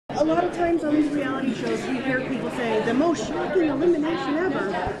A lot of times on these reality shows, we hear people say the most shocking elimination ever.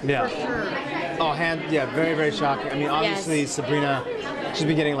 Yeah. For sure. Oh, yeah, very, very shocking. I mean, obviously Sabrina, she's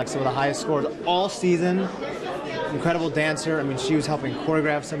been getting like some of the highest scores all season. Incredible dancer. I mean, she was helping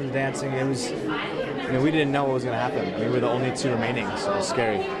choreograph some of the dancing. It was, we didn't know what was going to happen. We were the only two remaining, so it was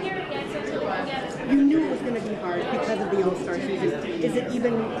scary. You knew it was going to be hard because of the All-Star season. Can you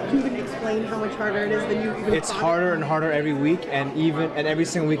even explain how much harder it is than you even It's harder and harder every week, and every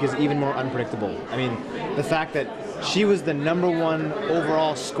single week is even more unpredictable. I mean, the fact that she was the #1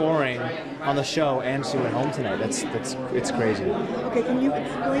 overall scoring on the show, and she went home tonight. It's crazy. Okay, can you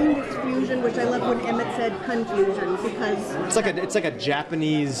explain this fusion, which I love when Emmett said confusion, because it's like a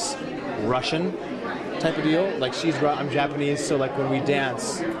Japanese Russian type of deal. Like I'm Japanese, so like when we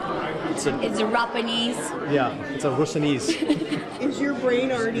dance, it's a Japanese. Yeah, it's a Russanese. Is your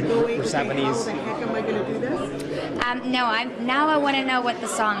brain already going? Or Okay, Japanese. how the heck am I going to do this? No, I want to know what the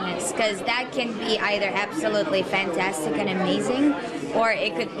song is, because that can be either absolutely fantastic and amazing, or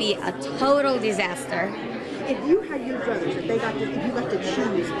it could be a total disaster. If you had your druthers, if you got to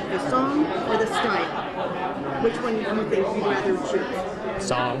choose the song or the style, which one do you think you'd rather choose?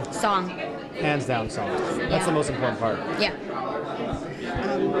 Song. Hands down song. That's the most important part. Yeah.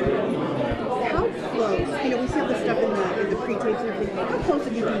 How close, we see all the stuff in the pre-tapes and everything, how close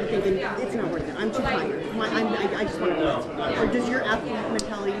have you been to thinking, it's not worth it, I'm too tired, I just want to go? Or does your athlete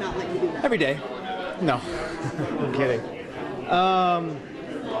mentality not let you do that? Every day. No. I'm kidding.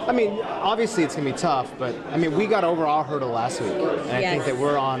 I mean, obviously it's going to be tough, but I mean, we got over our hurdle last week, and I think that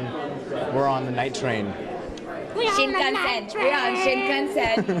we're on the night train. Shinkansen. We're on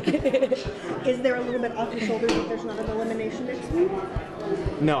Shinkansen. Is there a little bit off your shoulders if there's not an elimination next week?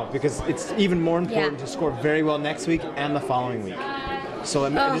 No, because it's even more important to score very well next week and the following week. So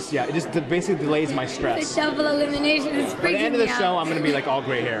it just basically delays my stress. The double elimination is freaking me out. By the end of the show, I'm going to be like all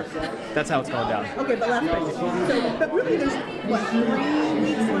gray hair. That's how it's going down. Okay, but last question. So, but really there's, 3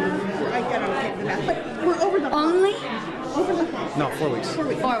 weeks left? I don't take the math, but we're over the hump. Only? Over the hump. No, 4 weeks. 4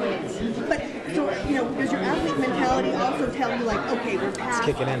 weeks. But, so, does your athlete mentality also tell you, like, okay, we're past?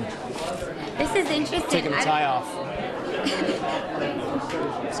 It's kicking in. This is interesting. Taking the tie off.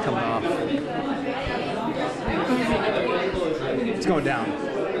 It's coming off. It's going down.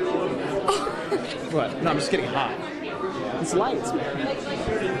 What? No, I'm just getting hot. It's lights, man. You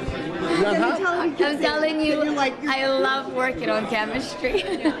hot? I'm telling you, I love working on chemistry.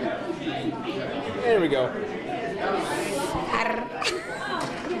 There we go. There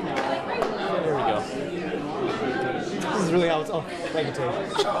we go. This is really how it's. Oh, thank you, Tate.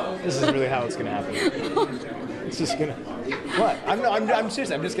 This is really how it's gonna happen. It's just gonna. What? I'm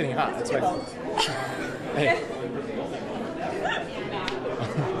seriously. I'm just getting hot. That's why. Hey.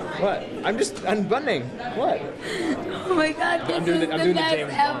 What? I'm just unbuttoning. What? Oh my God! This is the best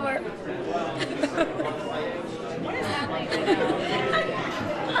ever.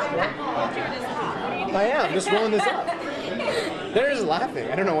 I am. I'm just rolling this up. They're just laughing.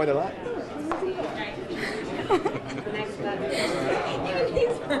 I don't know why they're laughing.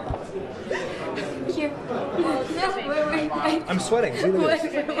 Here. Wait. I'm sweating. See, look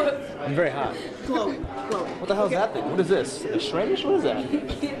at this. I'm very hot. Glowing. What the hell is that thing? What is this? A syringe? What is that?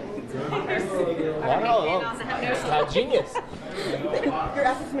 Wow, genius. Your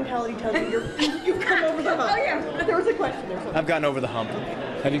athlete mentality tells you you've come over the hump. Oh, yeah. There was a question there. I've gotten over the hump.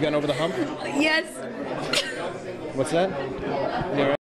 Have you gotten over the hump? Yes. What's that? Yeah, right.